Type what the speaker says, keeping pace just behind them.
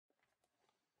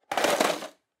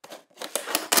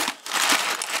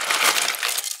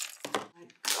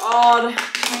God.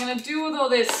 What am I gonna do with all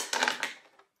this?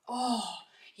 Oh,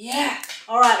 yeah.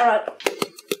 All right.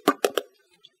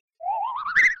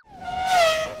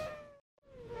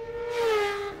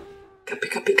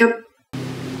 Pick up.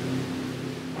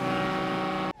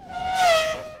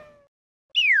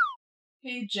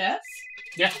 Hey, Jess?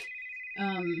 Yeah.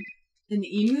 An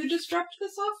emu just dropped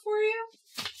this off for you?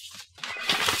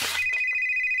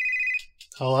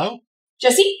 Hello?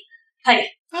 Jesse? Hey.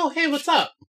 Oh, hey, what's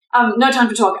up? No time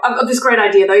to talk. I've got this great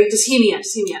idea, though. Just hear me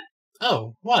out.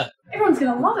 Oh, what? Everyone's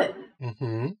gonna love it.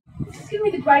 Mm-hmm. It's gonna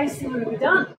be the greatest thing we've ever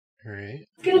done. Alright.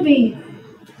 It's gonna be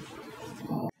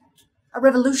a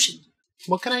revolution.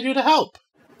 What can I do to help?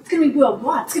 It's gonna be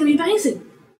worldwide. It's gonna be amazing.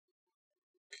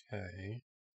 Okay.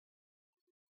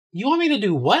 You want me to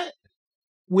do what?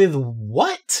 With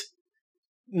what?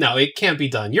 No, it can't be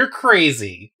done. You're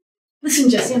crazy. Listen,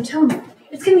 Jesse, I'm telling you,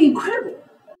 it's gonna be incredible.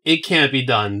 It can't be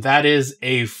done. That is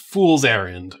a fool's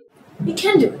errand. You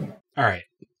can do it. Alright,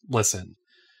 listen.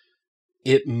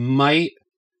 It might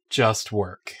just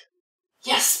work.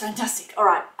 Yes, fantastic. All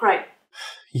right, great.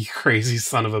 You crazy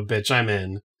son of a bitch, I'm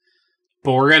in.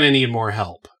 But we're gonna need more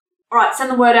help. All right,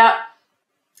 send the word out.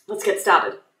 Let's get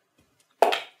started.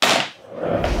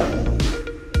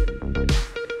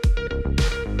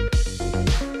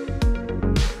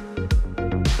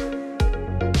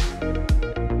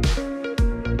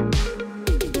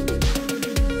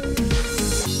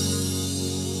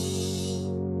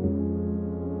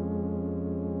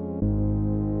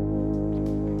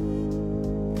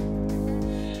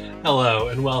 Hello,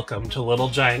 and welcome to Little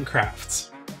Giant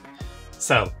Crafts.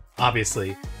 So,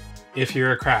 obviously, if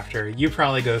you're a crafter, you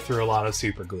probably go through a lot of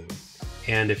Superglue.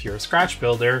 And if you're a scratch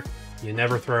builder, you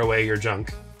never throw away your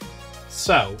junk.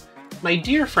 So, my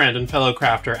dear friend and fellow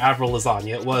crafter Avril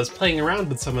Lasagna was playing around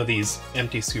with some of these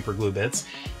empty Superglue bits,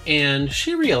 and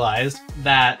she realized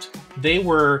that they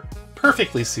were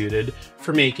perfectly suited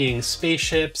for making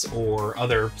spaceships or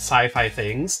other sci-fi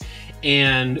things,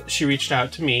 and she reached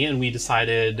out to me and we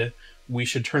decided we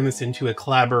should turn this into a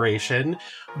collaboration.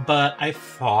 But I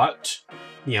thought,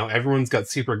 you know, everyone's got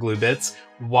Superglue bits,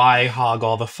 why hog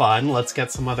all the fun? Let's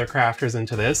get some other crafters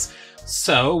into this.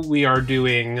 So we are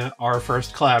doing our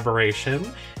first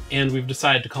collaboration, and we've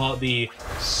decided to call it the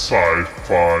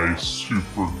Sci-Fi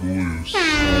Superglue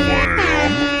Slam.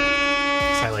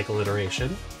 I like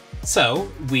alliteration.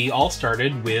 So we all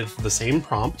started with the same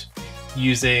prompt,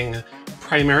 using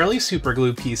primarily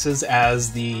superglue pieces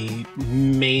as the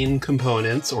main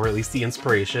components, or at least the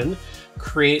inspiration.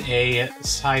 Create a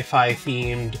sci-fi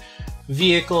themed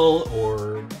vehicle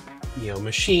or, you know,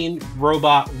 machine,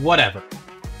 robot, whatever.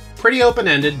 Pretty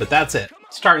open-ended, but that's it.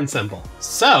 Starting simple.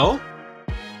 So,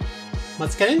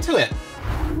 let's get into it.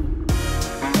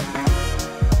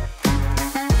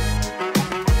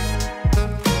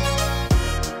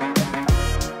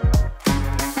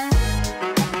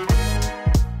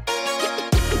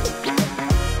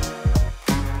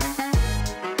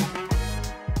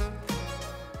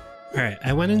 Alright,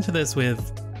 I went into this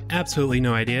with absolutely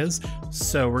no ideas,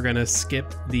 so we're gonna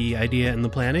skip the idea and the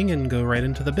planning and go right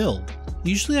into the build.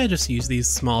 Usually I just use these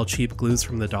small cheap glues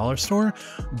from the dollar store,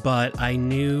 but I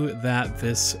knew that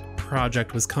this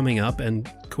project was coming up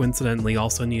and coincidentally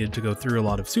also needed to go through a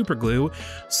lot of super glue,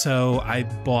 so I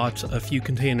bought a few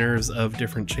containers of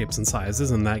different shapes and sizes,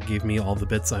 and that gave me all the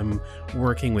bits I'm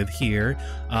working with here.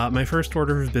 My first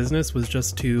order of business was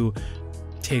just to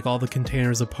take all the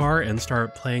containers apart and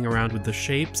start playing around with the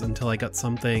shapes until I got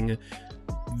something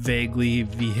vaguely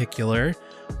vehicular.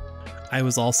 I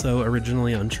was also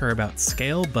originally unsure about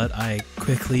scale, but I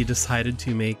quickly decided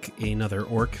to make another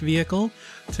orc vehicle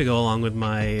to go along with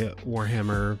my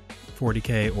Warhammer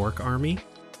 40k orc army.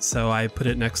 So I put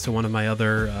it next to one of my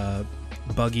other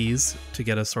buggies to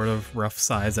get a sort of rough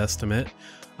size estimate.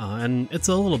 And it's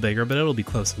a little bigger, but it'll be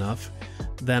close enough.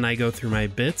 Then I go through my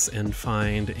bits and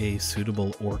find a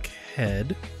suitable orc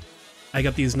head. I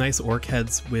got these nice orc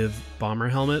heads with bomber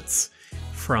helmets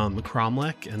from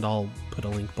Cromlech, and I'll put a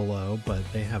link below, but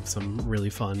they have some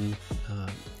really fun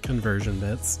conversion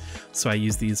bits. So I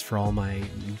use these for all my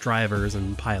drivers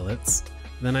and pilots.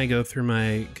 Then I go through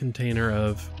my container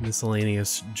of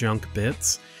miscellaneous junk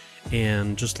bits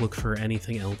and just look for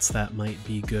anything else that might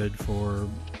be good for,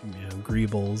 you know,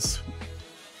 greebles,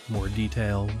 more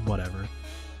detail, whatever.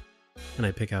 And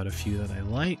I pick out a few that I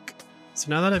like. So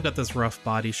now that I've got this rough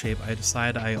body shape, I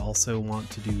decide I also want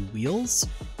to do wheels.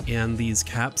 And these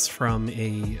caps from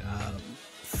a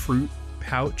fruit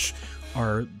pouch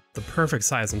are the perfect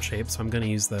size and shape, so I'm going to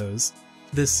use those.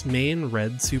 This main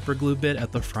red super glue bit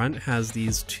at the front has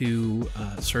these two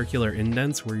circular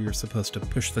indents where you're supposed to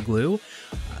push the glue.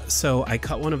 So I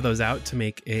cut one of those out to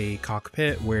make a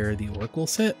cockpit where the orc will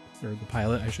sit, or the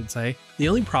pilot, I should say. The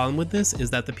only problem with this is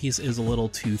that the piece is a little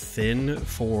too thin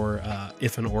for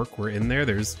if an orc were in there,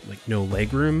 there's like no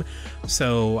leg room.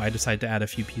 So I decided to add a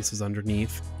few pieces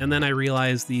underneath. And then I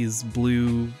realized these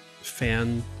blue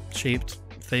fan-shaped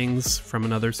things from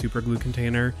another Superglue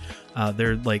container,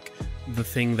 they're like the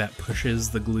thing that pushes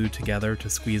the glue together to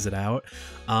squeeze it out.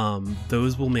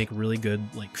 Those will make really good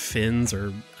like fins,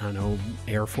 or I don't know,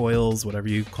 airfoils, whatever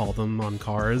you call them on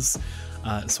cars.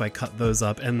 So I cut those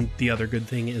up, and the other good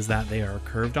thing is that they are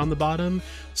curved on the bottom,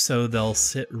 so they'll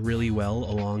sit really well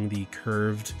along the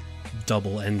curved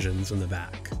double engines in the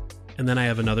back. And then I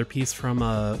have another piece from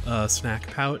a snack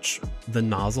pouch. The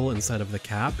nozzle instead of the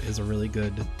cap is a really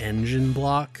good engine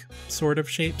block sort of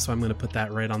shape, so I'm going to put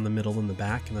that right on the middle in the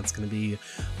back, and that's going to be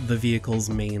the vehicle's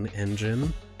main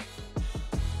engine.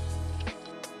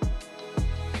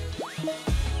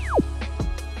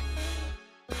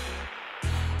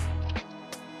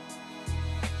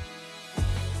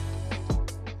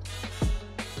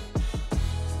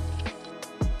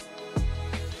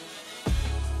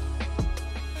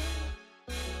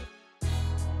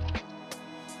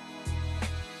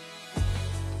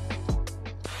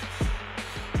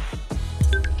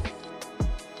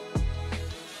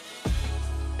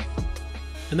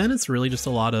 And then it's really just a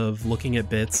lot of looking at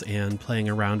bits and playing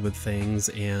around with things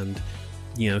and,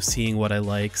 you know, seeing what I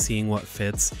like, seeing what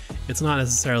fits. It's not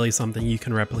necessarily something you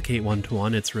can replicate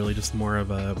one-to-one. It's really just more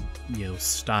of a, you know,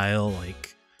 style,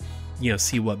 like, you know,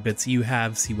 see what bits you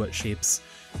have, see what shapes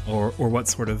or what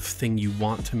sort of thing you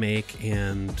want to make,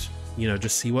 and, you know,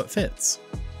 just see what fits.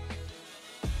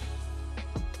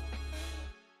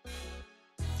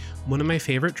 One of my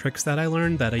favorite tricks that I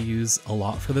learned that I use a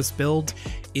lot for this build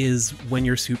is when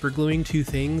you're super gluing two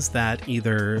things that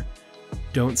either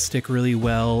don't stick really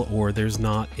well, or there's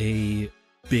not a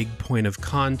big point of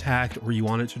contact, or you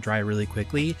want it to dry really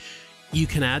quickly, you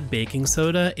can add baking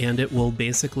soda and it will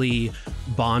basically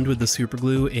bond with the super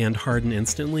glue and harden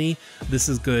instantly. This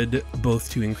is good both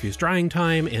to increase drying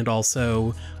time and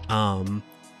also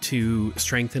to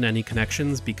strengthen any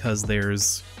connections because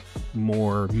there's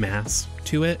more mass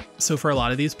to it. So for a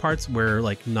lot of these parts where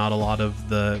like not a lot of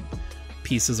the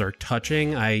pieces are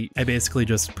touching, I basically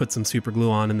just put some super glue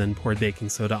on and then poured baking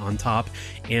soda on top,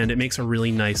 and it makes a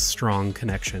really nice strong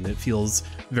connection. It feels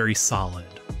very solid.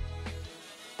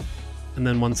 And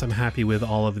then once I'm happy with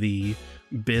all of the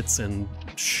bits and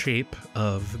shape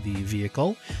of the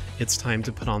vehicle, it's time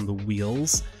to put on the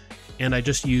wheels. And I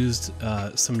just used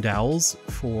some dowels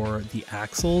for the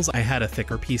axles. I had a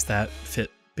thicker piece that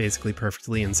fit basically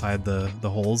perfectly inside the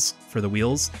holes for the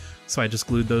wheels, so I just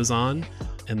glued those on,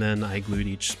 and then I glued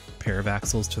each pair of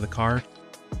axles to the car.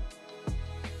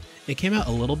 It came out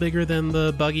a little bigger than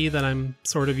the Buggy that I'm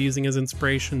sort of using as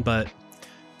inspiration, but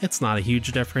it's not a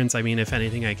huge difference. I mean, if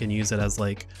anything, I can use it as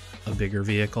like a bigger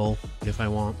vehicle if I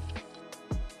want.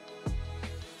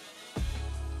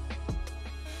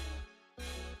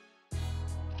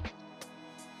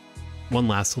 One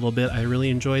last little bit I really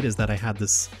enjoyed is that I had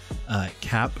this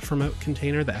cap from a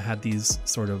container that had these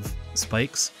sort of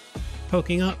spikes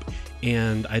poking up,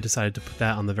 and I decided to put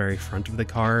that on the very front of the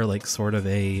car, like sort of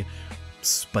a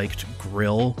spiked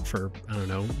grill for, I don't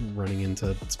know, running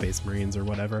into Space Marines or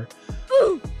whatever.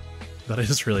 But I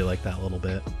just really like that little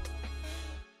bit.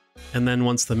 And then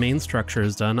once the main structure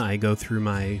is done, I go through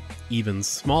my even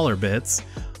smaller bits.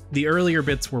 The earlier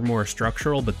bits were more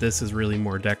structural, but this is really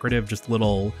more decorative, just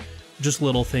little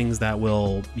things that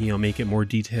will, you know, make it more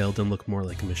detailed and look more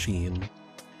like a machine.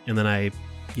 And then I,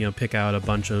 you know, pick out a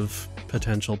bunch of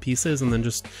potential pieces and then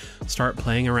just start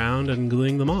playing around and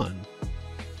gluing them on.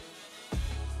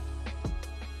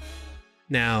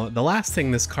 Now, the last thing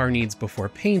this car needs before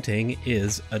painting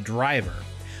is a driver.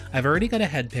 I've already got a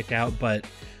head picked out, but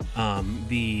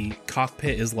the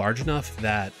cockpit is large enough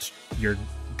that you're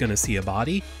gonna see a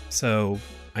body, so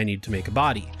I need to make a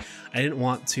body. I didn't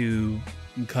want to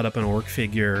cut up an orc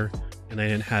figure, and I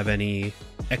didn't have any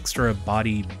extra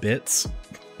body bits,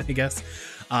 I guess.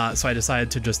 So I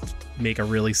decided to just make a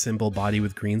really simple body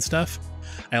with green stuff.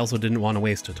 I also didn't want to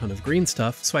waste a ton of green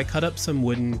stuff, so I cut up some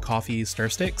wooden coffee stir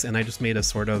sticks, and I just made a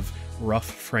sort of rough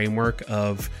framework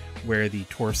of where the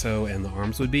torso and the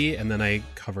arms would be, and then I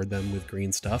covered them with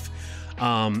green stuff.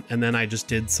 And then I just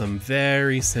did some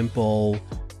very simple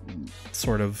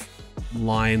sort of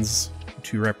lines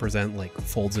to represent like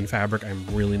folds in fabric. I'm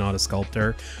really not a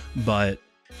sculptor, but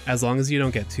as long as you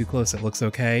don't get too close, it looks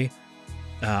okay.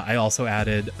 I also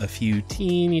added a few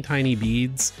teeny tiny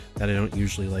beads that I don't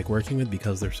usually like working with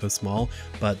because they're so small,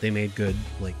 but they made good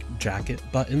like jacket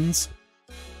buttons.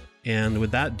 And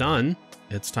with that done,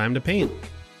 it's time to paint.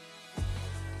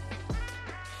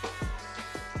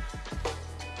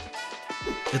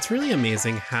 It's really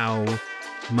amazing how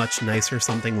much nicer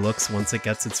something looks once it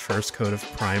gets its first coat of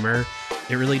primer.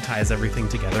 It really ties everything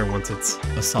together once it's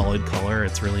a solid color.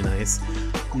 It's really nice.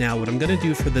 Now, what I'm going to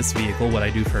do for this vehicle, what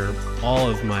I do for all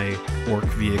of my orc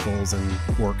vehicles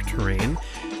and orc terrain,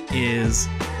 is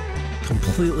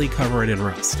completely cover it in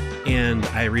rust. And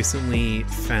I recently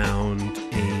found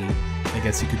I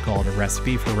guess you could call it a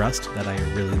recipe for rust that I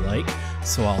really like,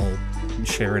 so I'll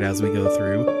share it as we go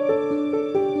through.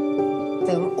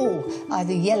 They were all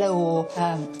either yellow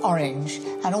or orange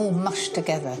and all mushed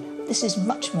together. This is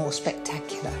much more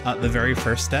spectacular. The very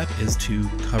first step is to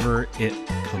cover it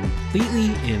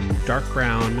completely in dark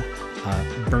brown,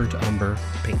 burnt umber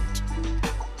paint.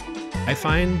 I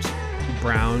find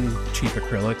brown cheap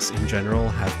acrylics in general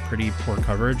have pretty poor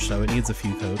coverage, so it needs a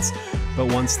few coats.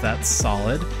 But once that's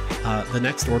solid, the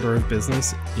next order of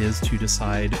business is to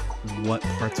decide what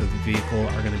parts of the vehicle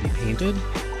are going to be painted.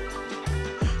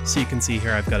 So you can see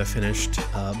here I've got a finished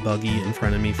Buggy in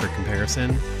front of me for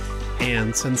comparison.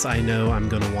 And since I know I'm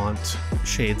going to want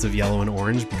shades of yellow and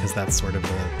orange because that's sort of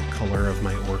the color of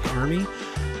my orc army,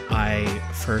 I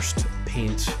first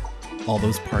paint all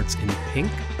those parts in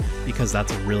pink because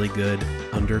that's a really good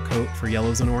undercoat for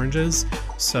yellows and oranges.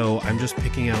 So I'm just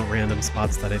picking out random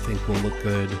spots that I think will look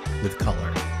good with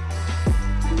color.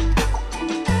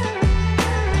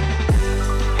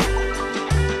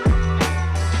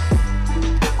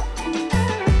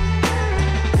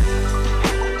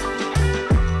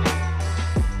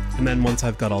 And then once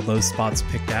I've got all those spots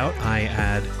picked out, I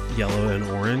add yellow and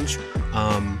orange.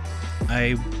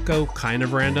 I go kind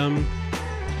of random.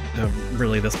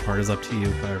 Really, this part is up to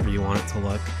you, however you want it to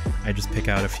look. I just pick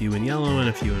out a few in yellow and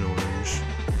a few in orange.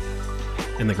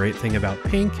 And the great thing about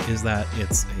pink is that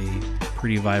it's a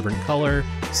pretty vibrant color,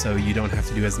 so you don't have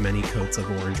to do as many coats of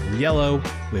orange or yellow,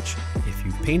 which if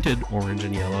you've painted orange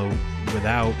and yellow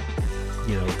without,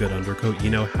 a good undercoat, you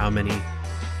know how many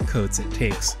coats it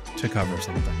takes to cover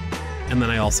something. And then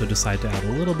I also decide to add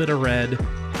a little bit of red,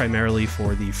 primarily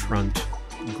for the front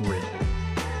grille.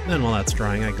 Then while that's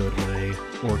drying, I go to my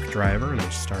orc driver and I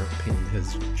just start painting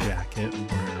his jacket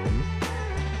brown.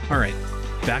 Alright,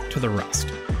 back to the rust.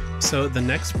 So the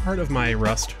next part of my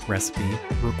rust recipe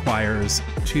requires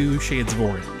 2 shades of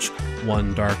orange,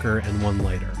 one darker and one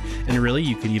lighter. And really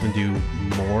you could even do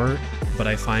more, but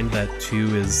I find that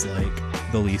 2 is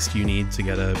like the least you need to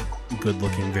get a good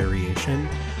looking variation.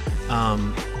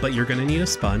 But you're going to need a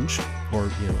sponge, or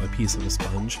a piece of a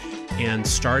sponge, and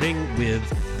starting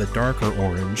with the darker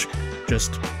orange,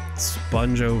 just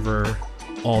sponge over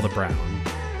all the brown.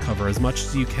 Cover as much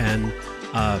as you can.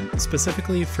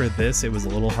 Specifically for this, it was a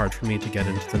little hard for me to get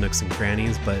into the nooks and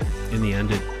crannies, but in the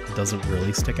end it doesn't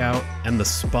really stick out, and the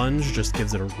sponge just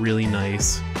gives it a really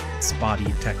nice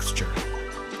spotty texture.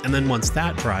 And then once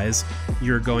that dries,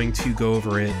 you're going to go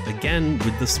over it again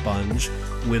with the sponge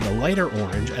with a lighter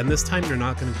orange, and this time you're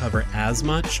not going to cover as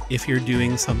much. If you're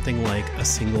doing something like a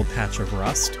single patch of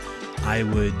rust, I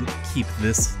would keep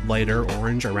this lighter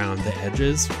orange around the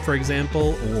edges, for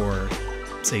example, or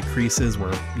say creases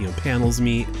where panels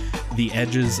meet, the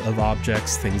edges of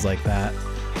objects, things like that.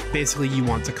 Basically, you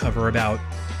want to cover about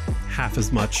half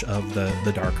as much of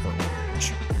the darker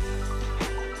orange.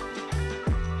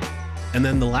 And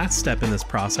then the last step in this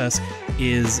process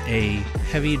is a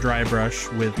heavy dry brush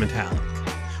with metallic.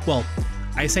 Well,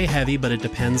 I say heavy, but it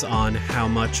depends on how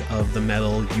much of the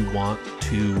metal you want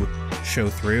to show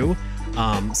through.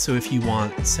 So if you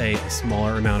want, say, a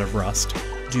smaller amount of rust,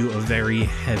 do a very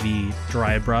heavy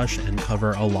dry brush and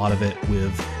cover a lot of it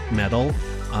with metal.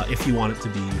 If you want it to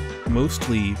be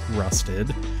mostly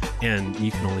rusted and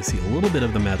you can only see a little bit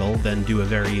of the metal, then do a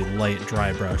very light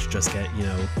dry brush, just get,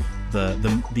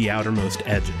 the outermost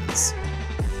edges.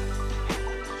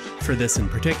 For this in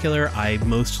particular, I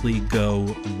mostly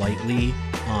go lightly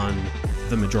on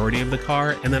the majority of the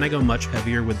car, and then I go much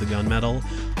heavier with the gunmetal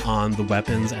on the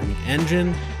weapons and the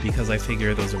engine, because I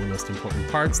figure those are the most important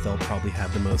parts. They'll probably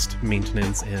have the most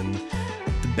maintenance and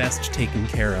the best taken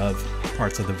care of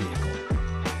parts of the vehicle.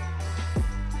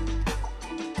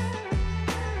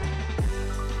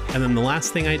 And then the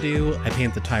last thing I do, I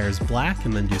paint the tires black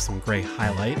and then do some gray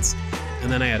highlights.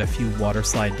 And then I add a few water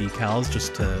slide decals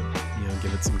just to,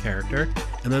 give it some character.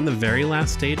 And then the very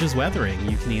last stage is weathering.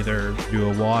 You can either do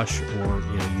a wash or,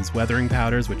 use weathering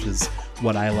powders, which is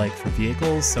what I like for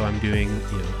vehicles. So I'm doing,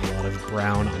 a lot of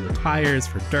brown on the tires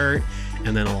for dirt,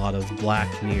 and then a lot of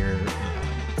black near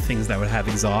things that would have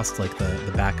exhaust, like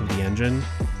the back of the engine.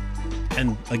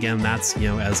 And again, that's,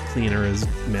 as clean or as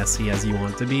messy as you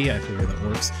want to be. I figure that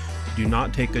orcs do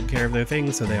not take good care of their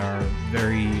things, so they are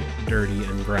very dirty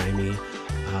and grimy.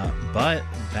 But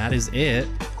that is it.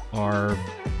 Our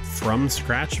from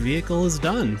scratch vehicle is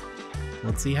done.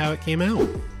 Let's see how it came out.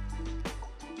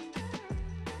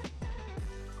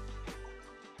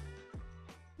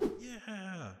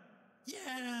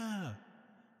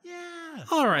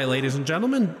 All right, ladies and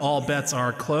gentlemen, all bets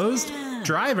are closed.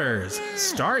 Drivers,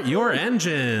 start your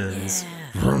engines.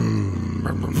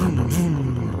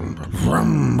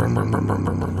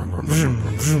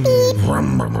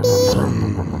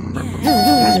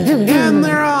 And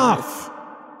they're off.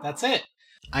 That's it.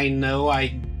 I know I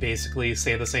basically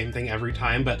say the same thing every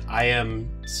time, but I am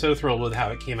so thrilled with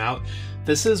how it came out.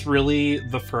 This is really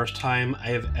the first time I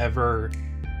have ever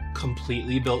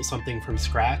completely built something from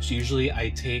scratch. Usually I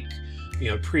take,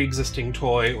 pre-existing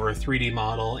toy or a 3D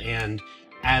model and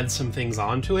add some things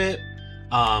onto it.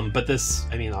 But this,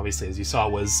 obviously, as you saw,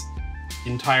 was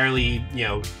entirely,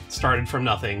 started from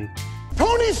nothing.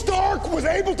 Tony Stark was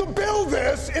able to build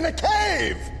this in a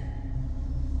cave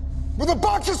with a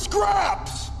box of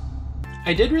scraps.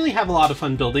 I did really have a lot of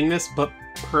fun building this, but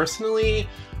personally,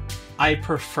 I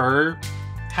prefer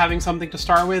having something to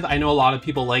start with. I know a lot of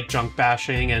people like junk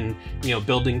bashing and,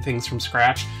 building things from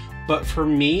scratch, but for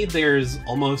me, there's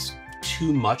almost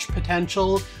too much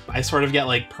potential. I sort of get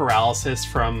like paralysis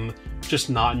from just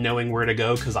not knowing where to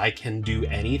go because I can do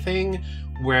anything.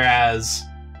 Whereas,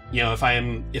 if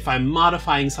I'm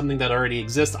modifying something that already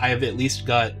exists, I have at least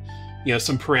got,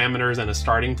 some parameters and a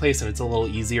starting place, and it's a little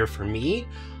easier for me.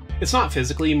 It's not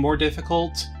physically more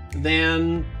difficult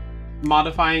than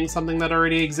modifying something that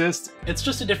already exists. It's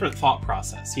just a different thought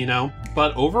process,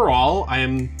 But overall, I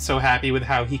am so happy with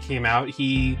how he came out.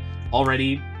 He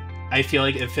already, I feel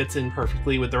like it fits in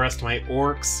perfectly with the rest of my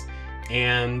orcs,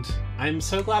 and I'm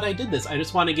so glad I did this. I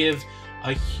just want to give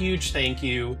a huge thank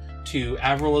you to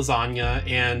Avril Lasagna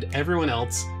and everyone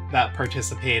else that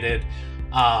participated.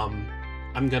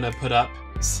 I'm gonna put up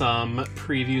some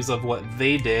previews of what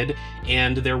they did,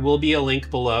 and there will be a link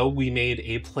below. We made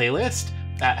a playlist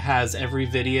that has every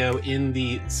video in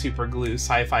the Superglue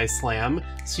Sci-Fi Slam,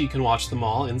 so you can watch them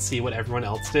all and see what everyone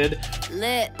else did.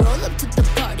 Lit. Roll up to the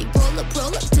party, roll up to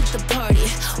the party.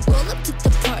 Roll up to the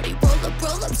party,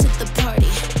 roll up to the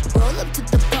party. Roll up to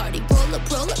the party,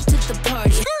 roll up to the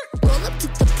party. Roll up to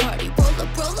the party, roll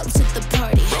up to the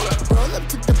party. Roll up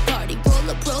to the party, roll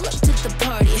up to the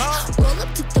party. Roll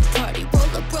up to the party,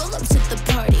 roll up to the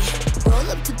party. Roll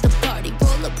up to the party,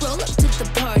 roll up to the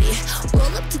party.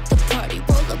 Roll up to the party,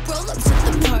 roll up to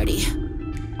the party.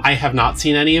 I have not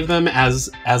seen any of them as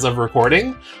of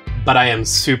recording, but I am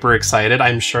super excited.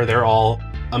 I'm sure they're all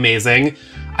amazing.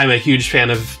 I'm a huge fan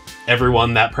of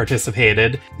everyone that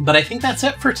participated, but I think that's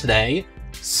it for today.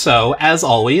 So as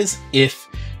always, if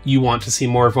you want to see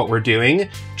more of what we're doing,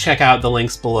 check out the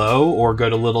links below or go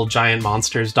to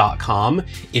littlegiantmonsters.com.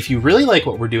 If you really like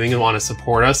what we're doing and want to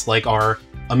support us like our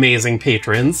amazing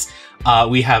patrons,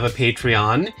 we have a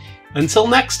Patreon. Until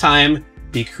next time,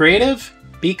 be creative,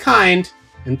 be kind,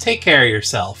 and take care of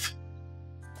yourself.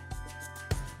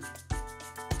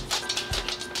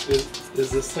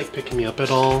 Is this like picking me up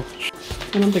at all?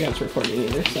 I don't think I was recording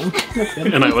either, so that's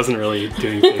good. And I wasn't really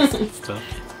doing face and stuff.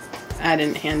 I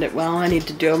didn't hand it well. I need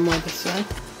to do it more this way.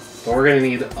 But we're gonna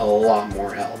need a lot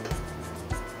more help.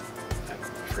 I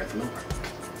forgot the middle part.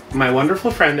 My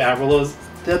wonderful friend Avril is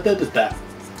I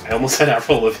almost said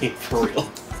Avril Lavigne for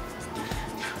real.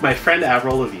 My friend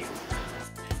Avril Lavigne.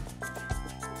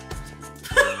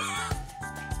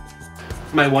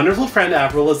 My wonderful friend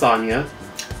Avril Lasagna.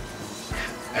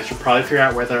 I should probably figure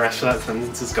out where the rest of that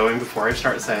sentence is going before I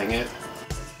start saying it.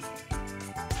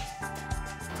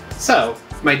 So,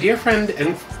 my dear friend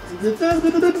and... Amazing!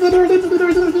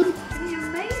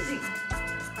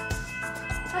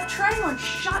 That train won't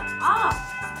shut up!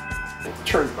 I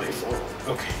turned my phone.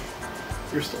 Okay.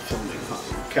 You're still filming, huh?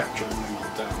 You're capturing my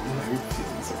meltdown. I'm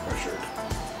feeling so pressured.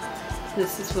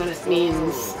 This is what it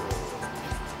means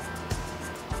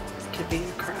to be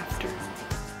a crafter.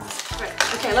 Right,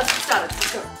 okay, let's get started.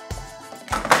 Let's go.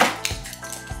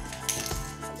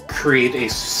 Create a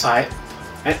site.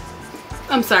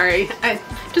 I'm sorry. I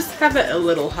just have it a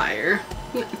little higher.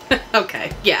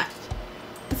 Okay, yeah.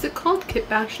 Is it called kit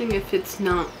bashing if it's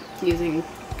not using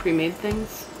pre-made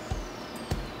things?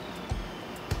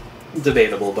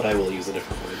 Debatable, but I will use a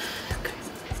different word. Okay.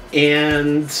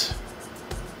 And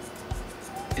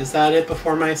is that it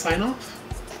before my sign off?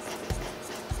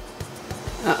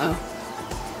 Uh-oh.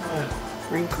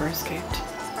 Rancor escaped.